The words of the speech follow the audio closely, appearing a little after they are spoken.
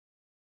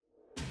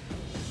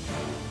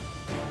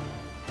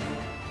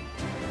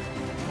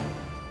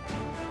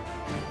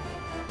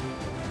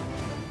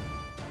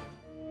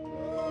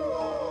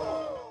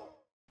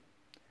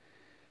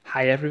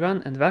Hi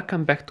everyone and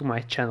welcome back to my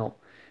channel.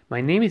 My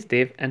name is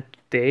Dave and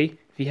today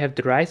we have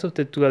the Rise of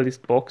the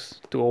Duelist box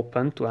to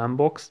open, to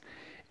unbox,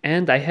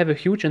 and I have a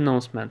huge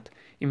announcement.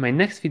 In my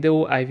next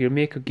video I will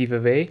make a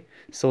giveaway,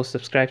 so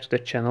subscribe to the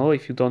channel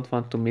if you don't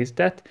want to miss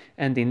that,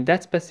 and in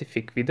that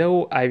specific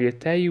video I will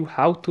tell you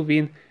how to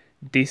win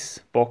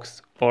this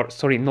box, or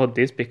sorry, not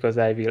this because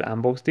I will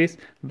unbox this,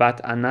 but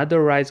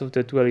another Rise of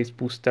the Duelist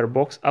booster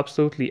box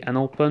absolutely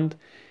unopened,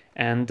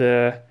 and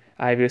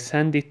I will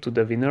send it to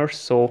the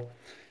winners.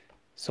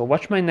 So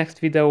watch my next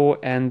video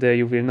and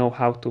you will know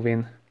how to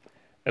win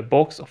a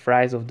box of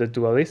Rise of the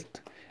Duelist.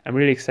 I'm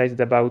really excited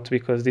about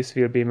because this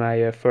will be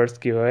my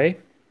first giveaway.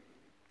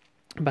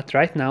 But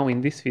right now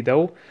in this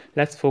video,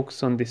 let's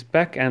focus on this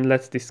pack and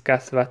let's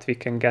discuss what we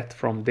can get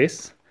from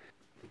this.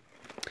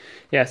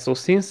 Yeah, so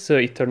since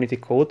Eternity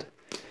Code,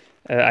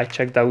 I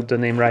checked out the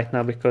name right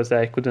now because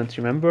I couldn't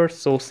remember.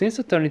 So since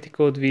Eternity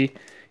Code,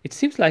 it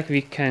seems like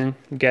we can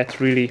get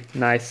really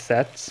nice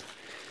sets.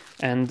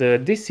 And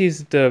this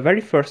is the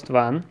very first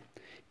one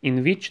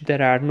in which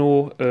there are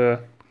no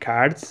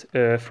cards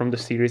from the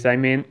series. I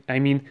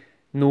mean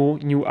no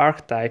new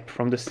archetype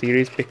from the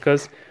series,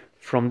 because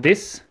from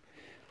this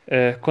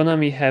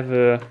Konami have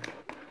a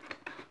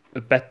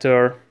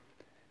better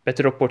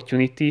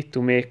opportunity to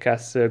make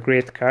us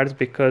great cards,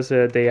 because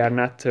they are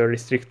not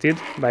restricted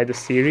by the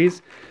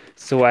series.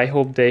 So I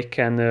hope they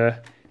can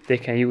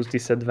use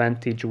this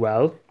advantage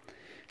well.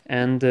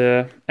 And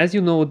as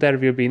you know, there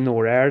will be no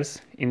rares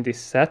in this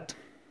set,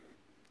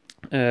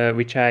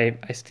 which I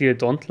still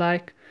don't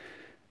like.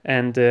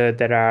 And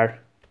there are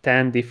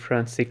 10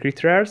 different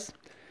secret rares.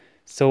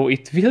 So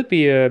it will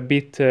be a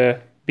bit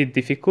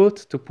difficult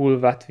to pull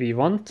what we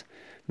want,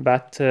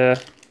 but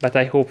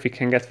I hope we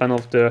can get one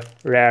of the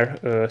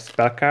rare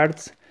spell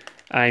cards.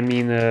 I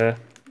mean,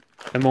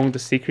 among the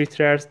secret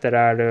rares, there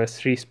are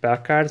 3 spell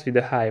cards with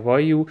a high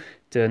value: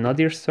 the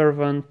Nadir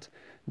Servant,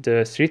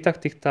 the 3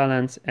 tactic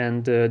talents,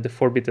 and the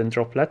forbidden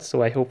droplets.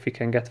 So I hope we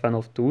can get one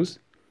of those.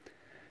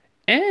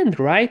 And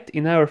right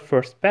in our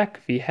first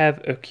pack we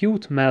have a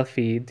cute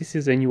Melfi. This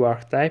is a new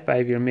archetype.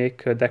 I will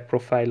make a deck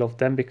profile of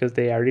them because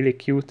they are really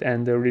cute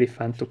and really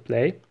fun to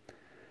play.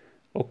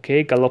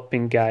 Okay,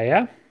 Galloping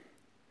Gaia,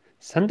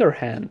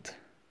 Thunderhand.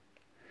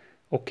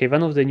 Okay,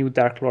 one of the new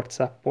Dark Lord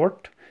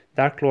support.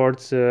 Dark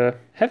Lords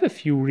have a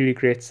few really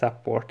great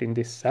support in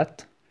this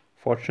set,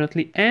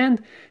 fortunately.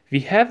 And we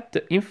have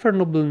the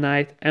Infernable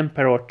Knight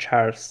Emperor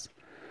Charles.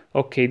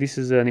 Okay, this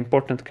is an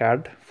important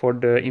card for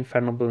the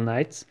Infernable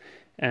Knights.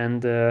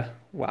 And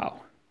wow,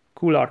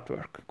 cool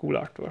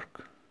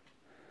artwork.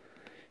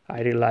 I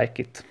really like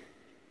it.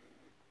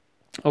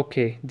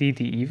 Okay,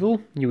 DD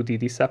Evil, new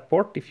DD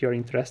support if you're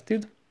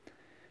interested.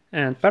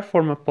 And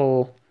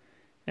Performable,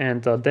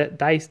 and the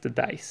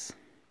dice.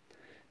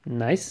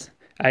 Nice.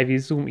 I will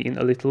zoom in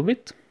a little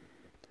bit.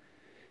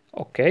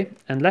 Okay,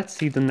 and let's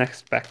see the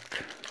next pack.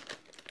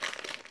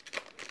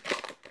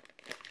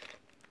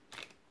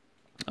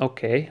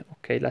 Okay,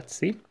 let's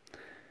see.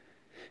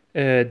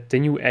 The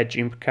new Edge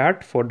Imp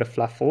card for the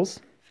Fluffles.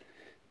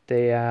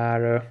 They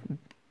are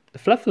the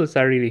Fluffles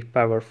are really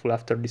powerful.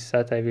 After this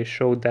set I will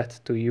show that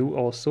to you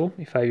also,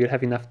 if I will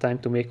have enough time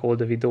to make all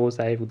the videos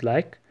I would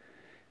like.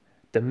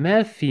 The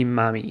Melfi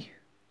Mummy.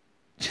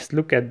 Just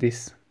look at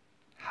this.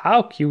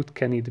 How cute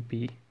can it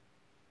be?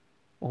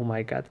 Oh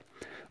my god.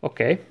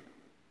 Okay.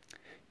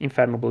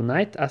 Infernable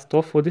Knight,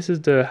 Astolfo. This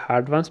is the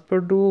hard ones per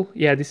duel.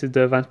 Yeah, this is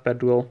the ones per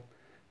duel.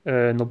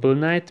 Noble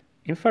Knight,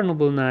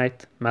 Infernable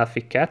Knight,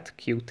 Melfi Cat,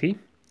 Cutie,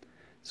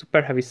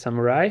 Super Heavy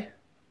Samurai,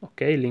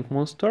 okay, Link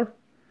Monster,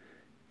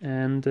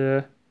 and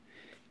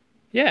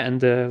yeah,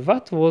 and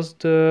what was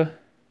the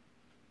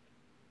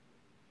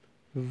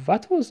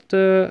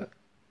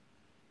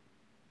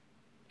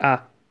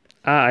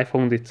I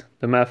found it,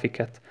 the Melfi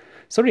Cat.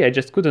 Sorry, I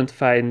just couldn't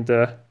find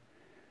the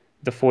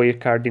foil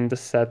card in the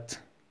set.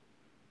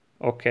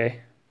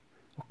 Okay,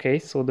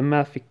 so the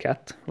Melfi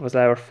Cat was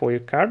our foil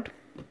card.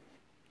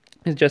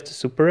 It's just a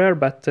super rare,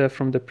 but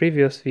from the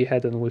previous we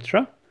had an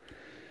ultra.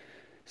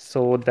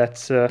 So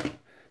that's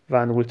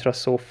one ultra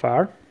so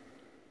far.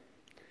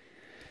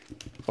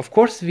 Of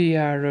course we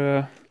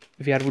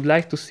would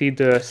like to see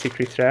the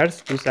secret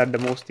rares. Those are the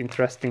most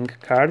interesting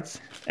cards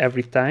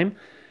every time.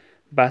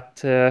 But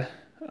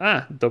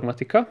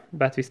Dogmatica,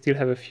 but we still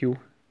have a few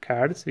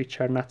cards which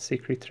are not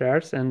secret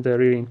rares and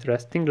really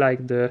interesting,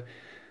 like the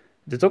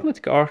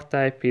Dogmatica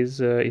archetype is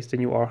the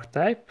new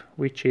archetype,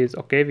 which is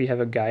okay. We have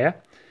a Gaia.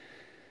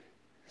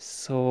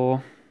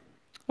 So,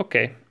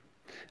 okay,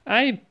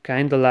 I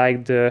kinda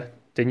like the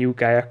new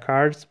Gaia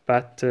cards,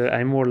 but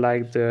I more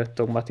like the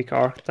Dogmatic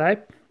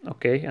archetype.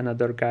 Okay,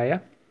 another Gaia.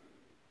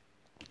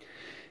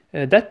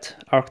 That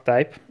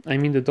archetype, I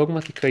mean the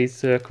Dogmatica,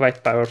 is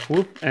quite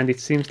powerful, and it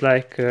seems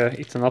like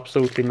it's an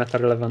absolutely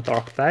meta-relevant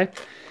archetype.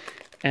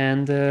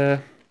 And the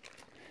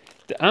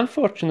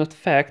unfortunate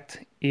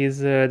fact is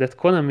that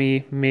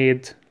Konami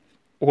made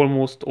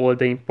almost all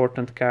the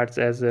important cards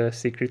as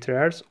secret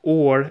rares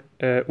or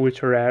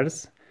ultra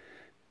rares.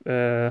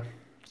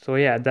 So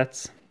yeah,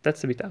 that's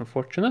a bit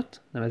unfortunate.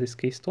 Nemesis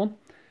Keystone.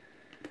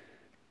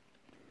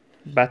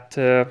 but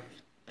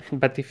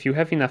if you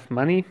have enough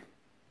money,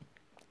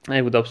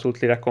 I would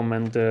absolutely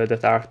recommend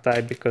that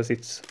archetype because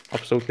it's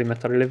absolutely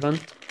meta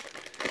relevant.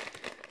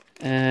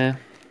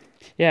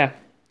 Yeah,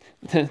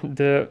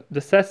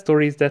 the sad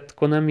story is that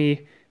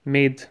Konami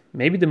made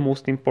maybe the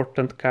most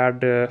important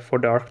card for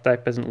the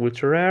archetype as an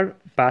ultra rare,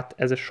 but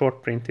as a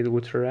short printed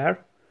ultra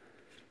rare.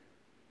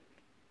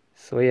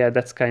 So yeah,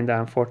 that's kind of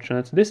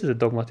unfortunate. This is a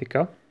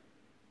Dogmatica,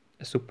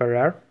 a super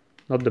rare,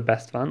 not the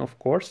best one, of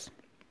course.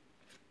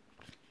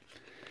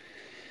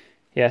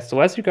 Yeah, so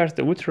as regards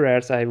the ultra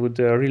rares, I would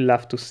really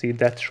love to see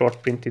that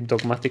short printed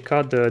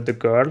Dogmatica, the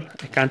girl.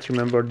 I can't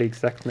remember the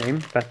exact name,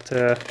 but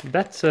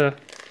that's a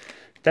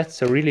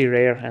really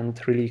rare and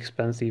really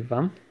expensive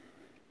one.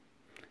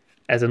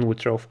 As an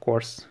ultra, of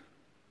course.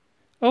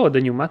 Oh,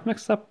 the new Mad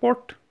Max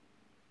support.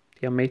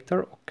 The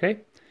Amator,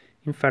 okay.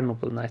 Infernal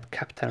Knight,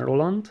 Captain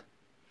Roland.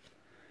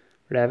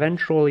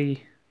 Revenge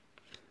Rolly.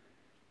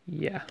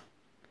 Yeah.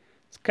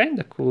 It's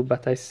kinda cool,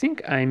 but I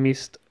think I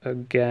missed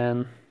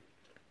again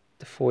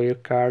the foil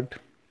card.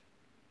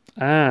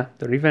 Ah,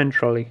 the Revenge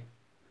Rolly.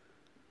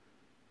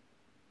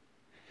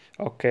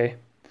 Okay.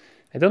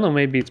 I don't know,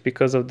 maybe it's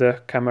because of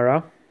the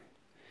camera.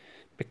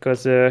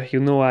 Because, you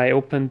know, I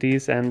opened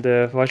these and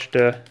watched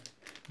the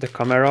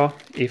camera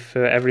if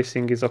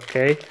everything is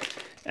okay.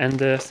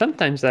 And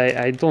sometimes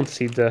I don't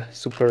see the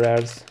super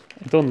rares.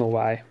 I don't know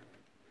why.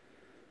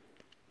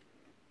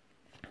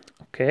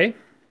 Okay.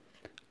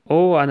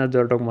 Oh,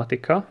 another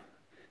Dogmatica.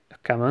 A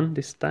common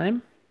this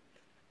time.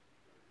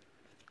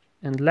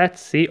 And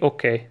let's see.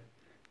 Okay.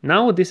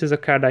 Now this is a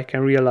card I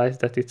can realize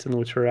that it's an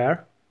ultra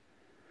rare.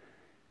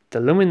 The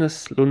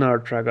Luminous Lunar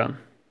Dragon.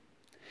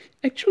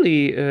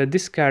 Actually,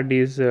 this card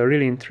is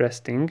really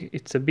interesting.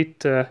 It's a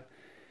bit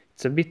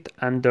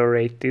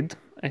underrated,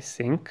 I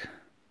think.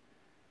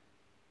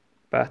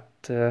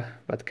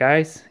 But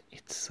guys,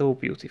 it's so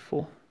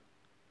beautiful.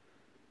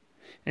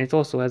 And it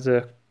also has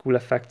a cool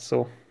effect,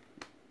 so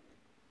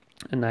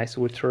a nice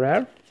ultra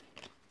rare.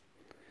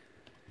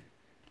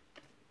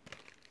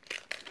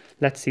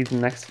 Let's see the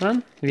next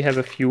one. We have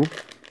a few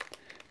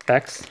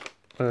packs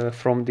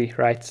from the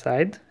right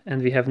side,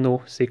 and we have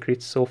no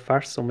secrets so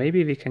far, so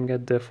maybe we can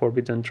get the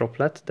Forbidden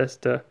Droplet. That's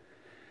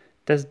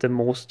the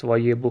most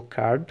valuable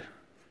card.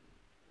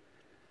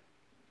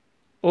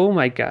 Oh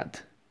my god,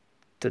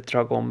 the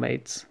Dragon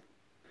Maids.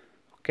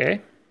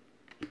 Okay.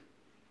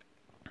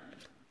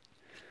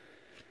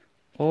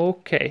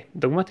 Okay,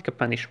 Dogmatica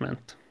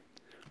Punishment.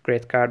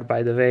 Great card,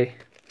 by the way.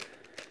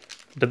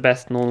 The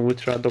best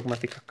non-ultra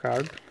Dogmatica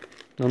card.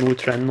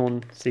 Non-ultra and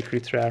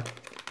non-secret rare.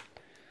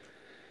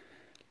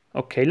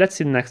 Okay, let's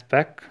see the next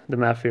pack. The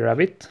Malfi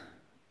Rabbit.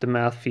 The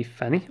Malfi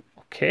Fanny.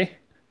 Okay.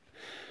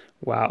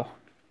 Wow.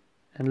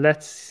 And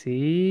let's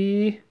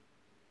see...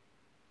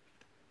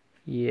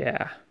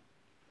 Yeah.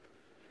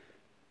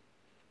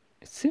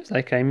 It seems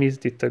like I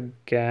missed it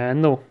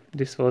again. No,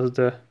 this was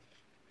the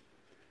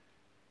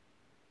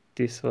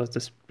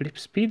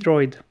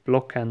Speedroid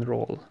Block and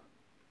Roll.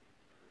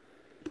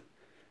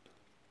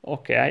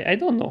 Okay, I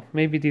don't know.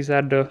 Maybe these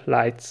are the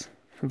lights,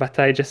 but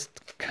I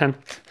just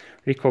can't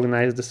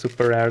recognize the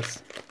super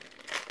rares.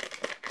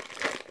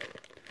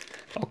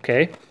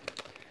 Okay,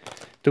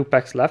 2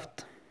 packs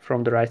left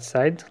from the right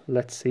side.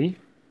 Let's see.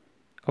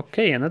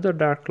 Okay, another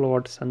Dark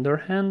Lord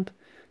Thunderhand.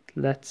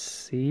 Let's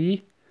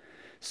see.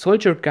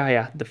 Soldier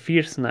Gaia, the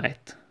Fierce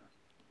Knight.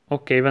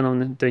 Okay, one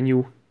of the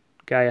new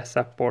Gaia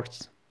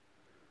supports.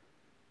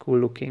 Cool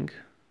looking.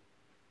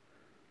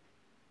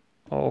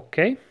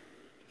 Okay.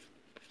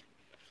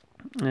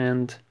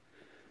 And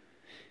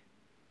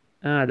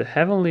the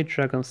Heavenly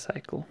Dragon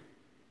Cycle.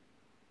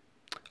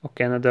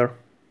 Okay, another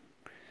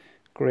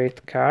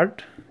great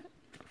card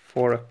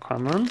for a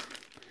common.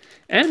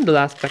 And the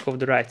last pack of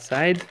the right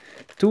side,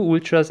 2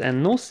 ultras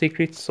and no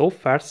secrets so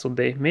far, so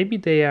maybe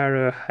they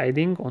are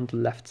hiding on the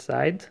left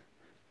side.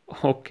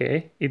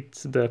 Okay,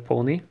 it's the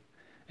pony.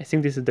 I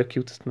think this is the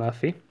cutest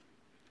Malfi.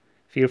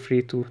 Feel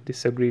free to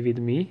disagree with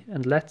me.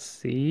 And let's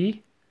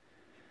see.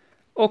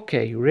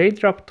 Okay, Raid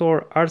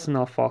Raptor,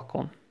 Arsenal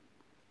Falcon.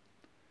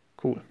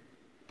 Cool.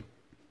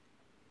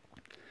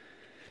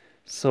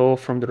 So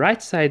from the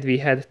right side we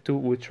had 2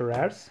 ultra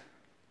rares.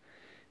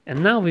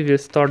 And now we will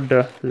start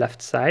the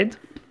left side.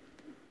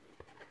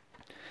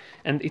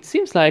 And it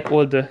seems like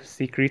all the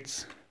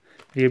secrets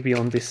will be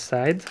on this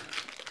side.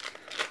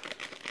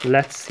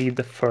 Let's see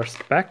the first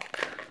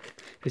pack.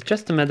 It's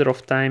just a matter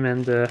of time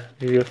and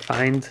we will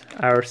find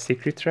our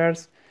secret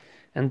rares.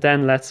 And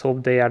then let's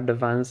hope they are the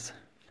ones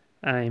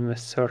I'm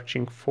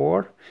searching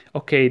for.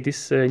 Okay,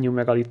 this new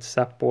Megalith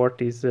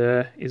support is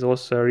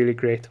also a really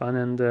great one.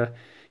 And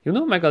you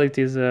know, Megalith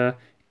is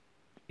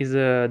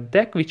a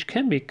deck which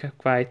can be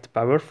quite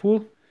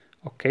powerful.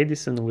 Okay,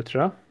 this is an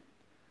ultra.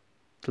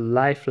 The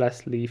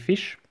Lifeless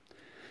Leafish.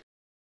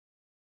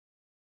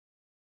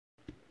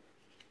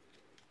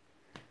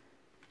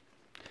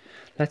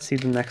 Let's see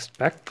the next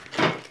pack.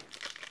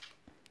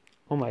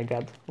 Oh my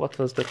god, what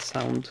was that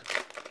sound?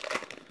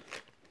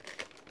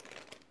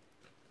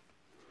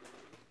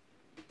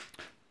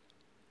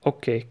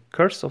 Okay,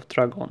 Curse of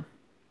Dragon.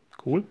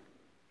 Cool.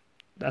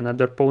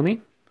 another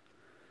pony.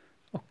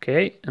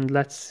 Okay, and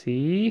let's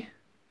see.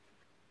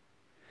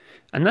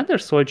 Another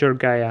Soldier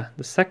Gaia,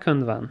 the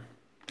second one.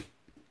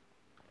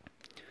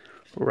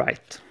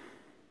 Right.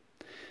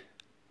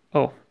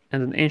 Oh,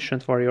 and an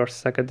Ancient Warrior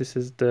Saga. This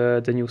is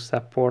the new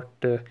support,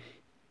 the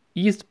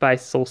Eased by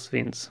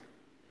Soulswinds.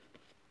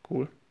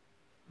 Cool.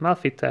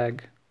 Malfi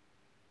tag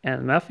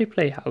and Malfi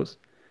Playhouse.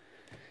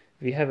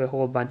 We have a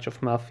whole bunch of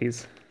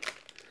Malfis.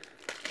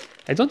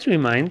 I don't really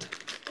mind,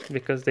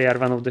 because they are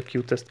one of the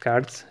cutest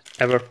cards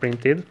ever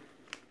printed.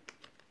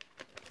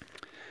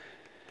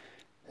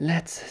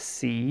 Let's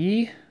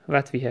see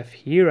what we have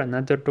here.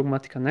 Another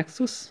Dogmatica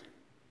Nexus,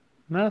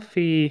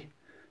 Malfi,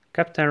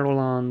 Captain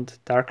Roland,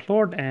 Dark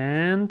Lord,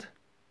 and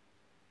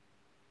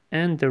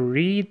the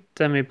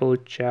Redeemable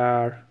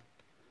Jar.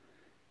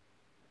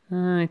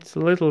 It's a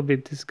little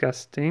bit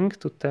disgusting,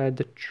 to tell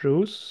the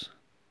truth,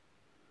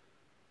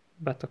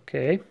 but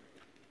okay.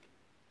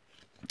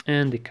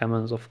 And the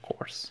commons, of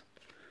course.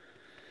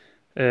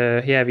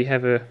 Yeah, we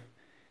have a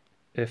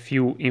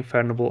few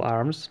Infernable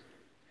arms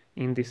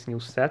in this new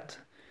set.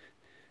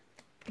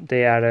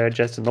 They are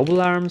just the noble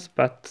arms,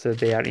 but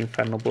they are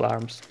Infernable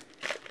arms.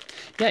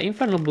 Yeah,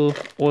 Infernable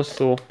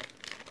also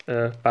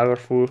a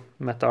powerful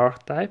meta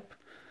archetype.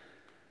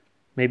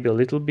 Maybe a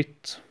little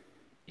bit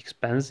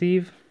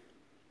expensive.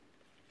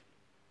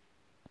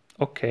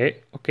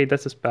 Okay,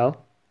 that's a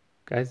spell.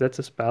 Guys, that's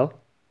a spell.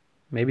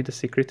 Maybe the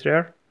secret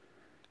rare.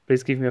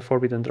 Please give me a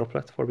forbidden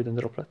droplet.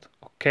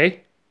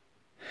 Okay.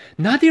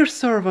 Nadir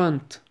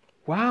Servant!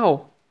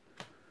 Wow!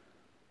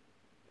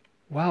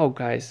 Wow,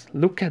 guys,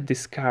 look at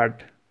this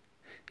card.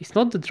 It's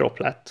not the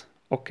droplet,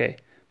 okay,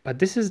 but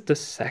this is the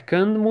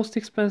second most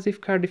expensive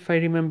card if I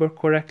remember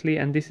correctly,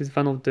 and this is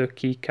one of the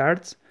key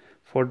cards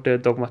for the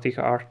Dogmatica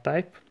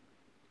archetype.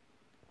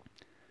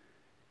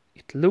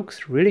 It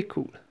looks really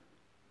cool.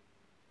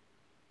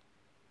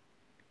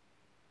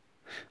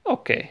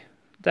 Okay,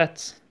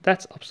 that's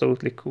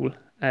absolutely cool,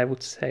 I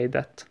would say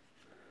that.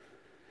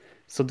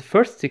 So the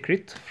first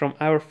secret from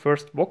our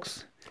first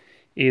box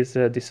is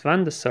this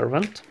one, the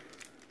Servant.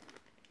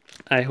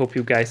 I hope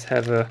you guys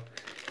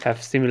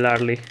have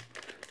similarly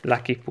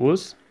lucky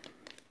pulls,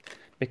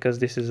 because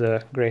this is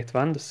a great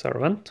one, the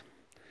Servant.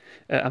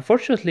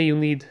 Unfortunately, you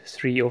need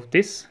 3 of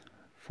this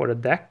for a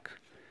deck,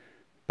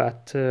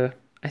 but to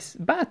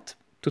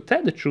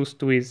tell the truth,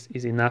 2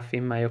 is enough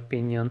in my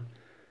opinion.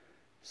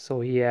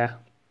 So yeah,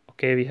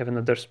 okay, we have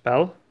another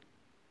spell,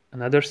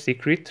 another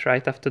secret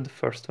right after the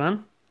first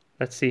one.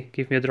 Let's see,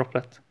 give me a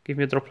droplet,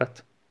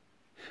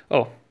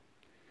 Oh,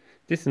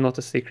 this is not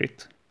a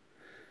secret.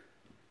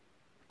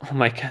 Oh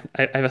my god,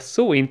 I was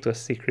so into a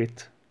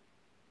secret.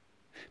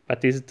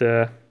 But it's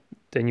the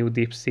new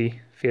Deep Sea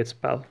field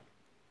spell.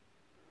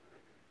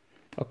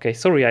 Okay,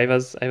 sorry, I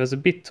was a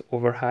bit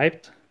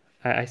overhyped.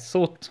 I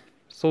thought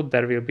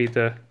there will be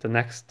the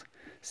next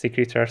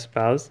secret rare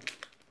spells.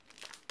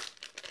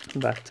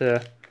 But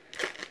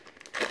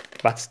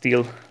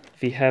still,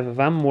 we have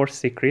one more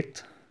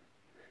secret,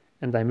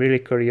 and I'm really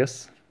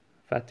curious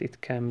what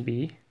it can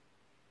be.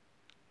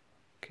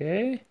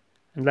 Okay,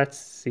 and let's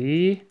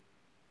see.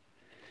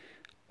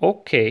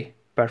 Okay,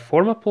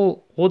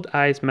 performable Odd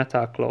Eyes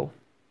Metal Claw.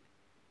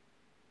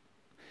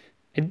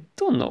 I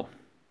don't know.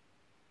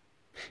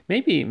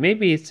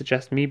 Maybe it's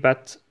just me,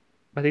 but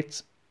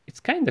it's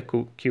kind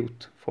of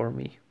cute for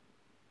me.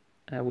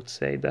 I would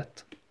say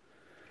that.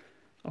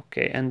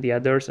 Okay, and the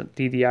others,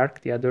 DD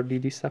Arc, the other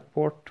DD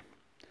support,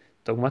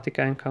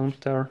 Dogmatica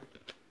Encounter.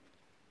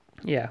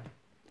 Yeah.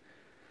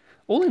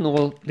 All in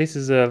all, this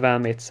is a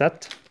well-made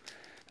set.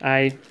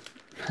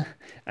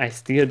 I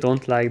still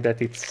don't like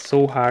that it's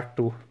so hard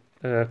to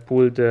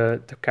pull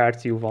the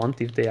cards you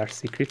want if they are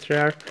secret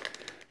rare.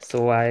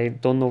 So I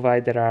don't know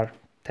why there are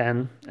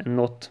 10 and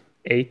not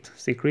 8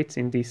 secrets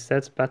in these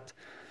sets, but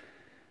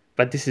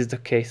this is the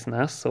case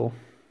now, so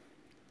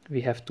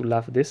we have to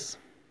love this.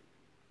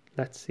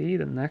 Let's see,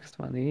 the next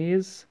one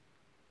is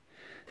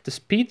the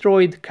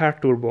Speedroid Car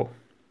Turbo.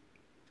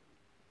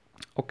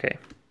 Okay.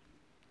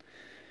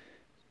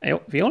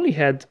 We only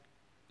had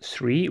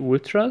 3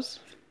 Ultras.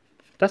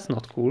 That's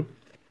not cool.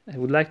 I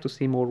would like to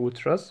see more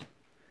Ultras.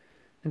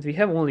 And we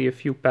have only a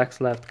few packs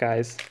left,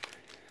 guys.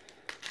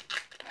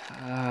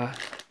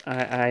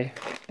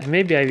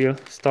 Maybe I will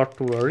start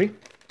to worry.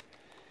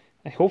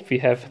 I hope we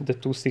have the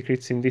 2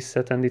 secrets in this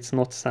set and it's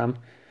not some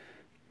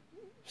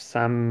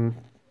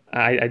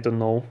I don't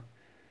know.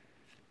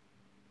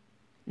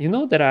 You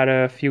know, there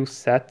are a few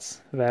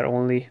sets where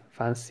only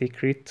 1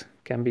 secret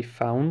can be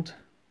found.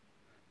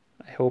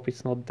 I hope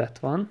it's not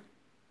that one.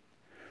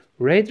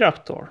 Raid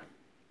Raptor.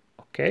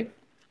 Okay.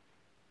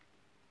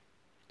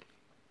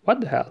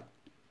 What the hell?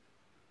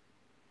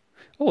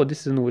 Oh,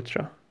 this is an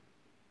Ultra.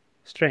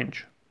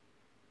 Strange.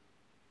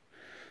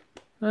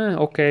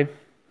 Okay.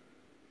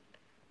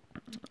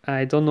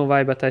 I don't know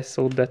why, but I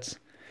thought that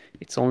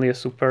it's only a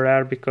super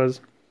rare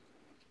because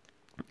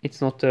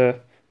it's not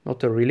a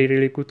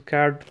really good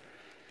card.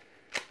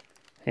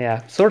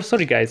 Yeah,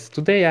 sorry guys.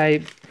 Today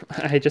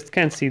I just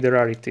can't see the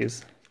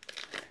rarities.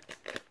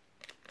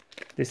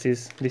 This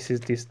is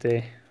this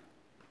day.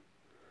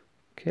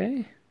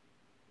 Okay.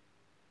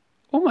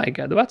 Oh my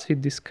god, what's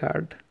with this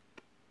card?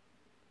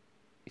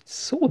 It's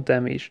so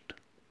damaged.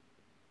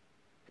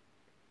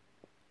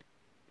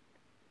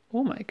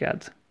 Oh my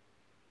god.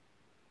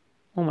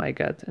 Oh my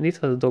god, and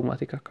it was a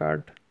Dogmatica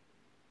card.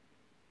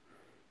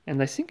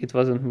 And I think it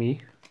wasn't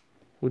me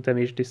who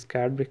damaged this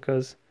card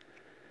because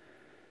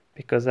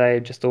I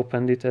just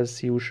opened it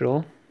as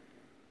usual.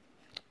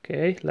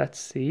 Okay,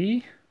 let's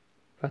see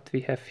what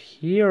we have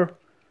here.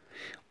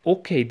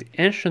 Okay, the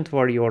Ancient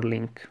Warrior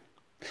link.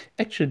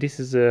 Actually, this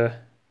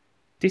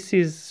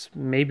is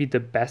maybe the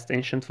best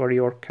Ancient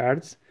Warrior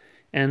cards,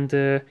 and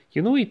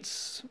you know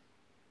it's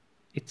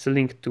a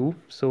link too,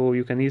 so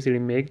you can easily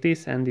make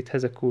this, and it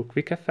has a cool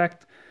quick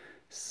effect.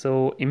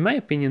 So in my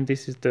opinion,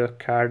 this is the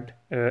card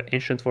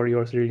Ancient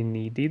Warriors really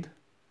needed.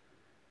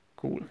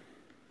 Cool.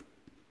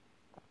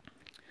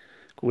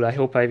 Cool, I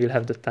hope I will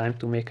have the time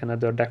to make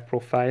another deck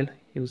profile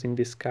using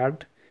this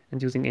card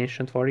and using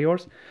Ancient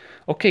Warriors.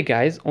 Okay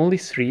guys, only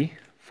 4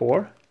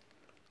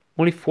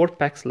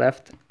 packs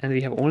left, and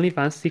we have only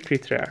one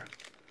secret rare.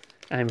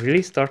 I'm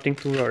really starting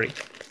to worry.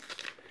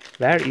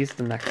 Where is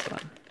the next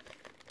one?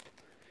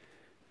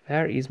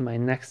 Where is my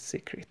next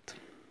secret?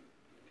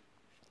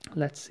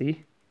 Let's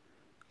see.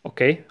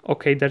 Okay,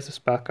 there's a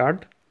spell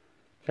card.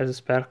 There's a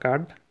spell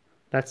card.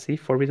 Let's see,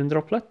 Forbidden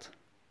Droplet.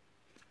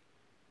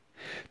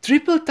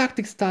 Triple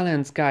Tactics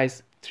Talents,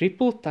 guys.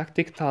 Triple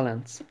Tactic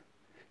Talents.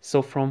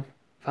 So from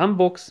one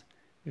box,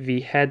 we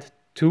had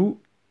 2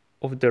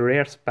 of the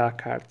rare spell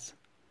cards.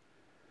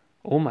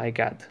 Oh my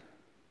god.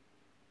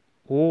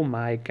 Oh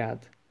my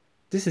god.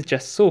 This is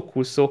just so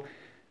cool. So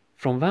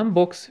from one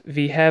box,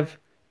 we have,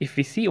 if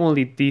we see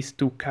only these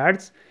 2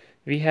 cards,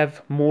 we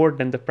have more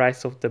than the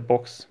price of the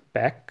box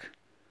back.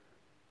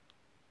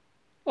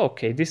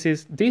 Okay, this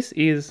is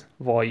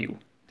YuGioh.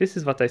 This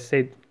is what I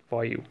said,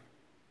 YuGioh.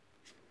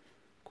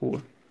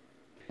 Cool.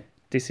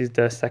 This is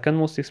the second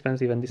most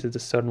expensive, and this is the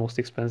third most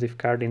expensive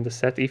card in the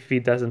set, if we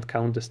doesn't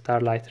count the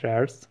Starlight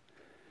rares,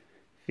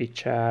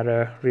 which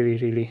are really,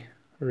 really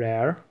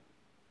rare.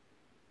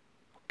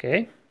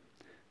 Okay.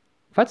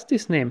 What's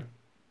this name?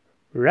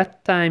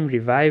 Red Time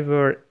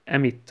Reviver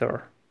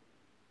Emitter.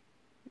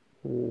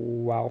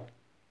 Wow.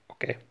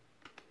 Okay.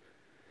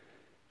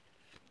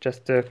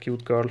 Just a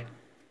cute girl.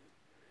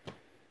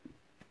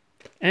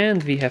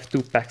 And we have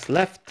 2 packs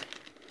left.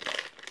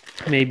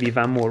 Maybe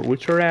one more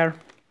ultra rare.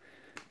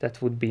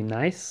 That would be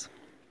nice.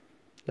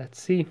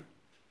 Let's see.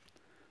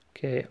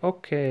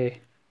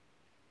 Okay.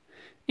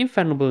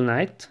 Infernable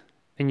Knight,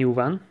 a new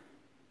one.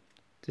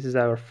 This is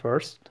our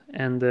first,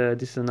 and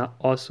this is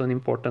also an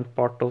important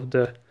part of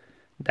the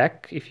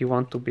deck if you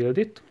want to build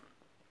it.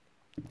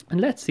 And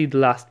let's see the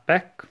last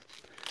pack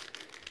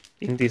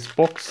in this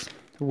box,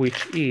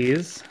 which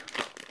is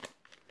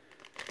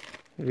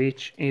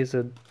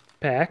a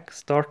pack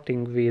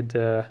starting with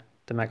the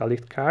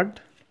Megalith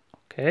card.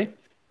 Okay,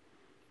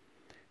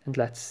 and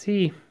let's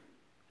see.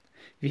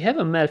 We have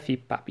a Melfi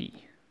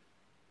Puppy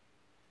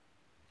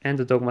and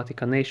a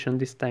Dogmatica Nation,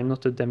 this time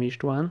not a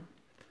damaged one.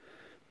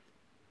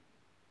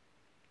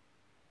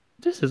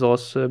 This is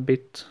also a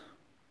bit...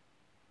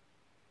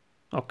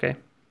 Okay,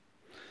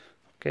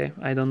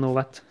 I don't know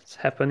what's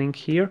happening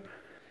here.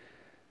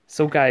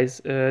 So guys,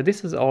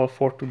 this is all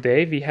for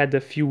today. We had a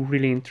few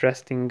really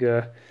interesting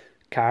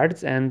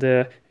cards, and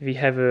we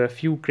have a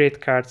few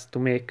great cards to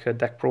make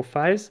deck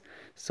profiles.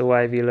 So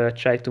I will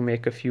try to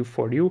make a few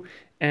for you.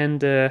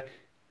 And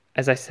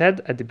as I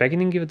said at the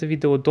beginning of the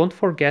video, don't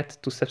forget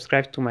to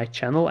subscribe to my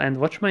channel and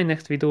watch my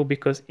next video,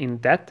 because in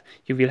that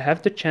you will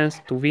have the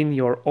chance to win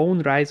your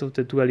own Rise of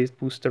the Duelist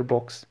booster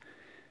box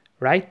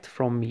right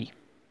from me,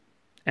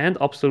 and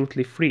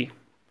absolutely free,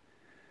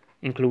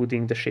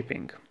 including the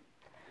shipping.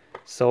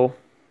 So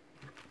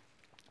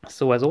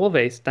as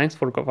always, thanks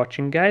for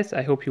watching guys.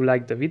 I hope you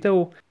liked the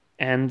video,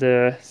 and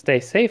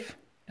stay safe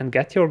and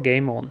get your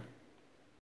game on.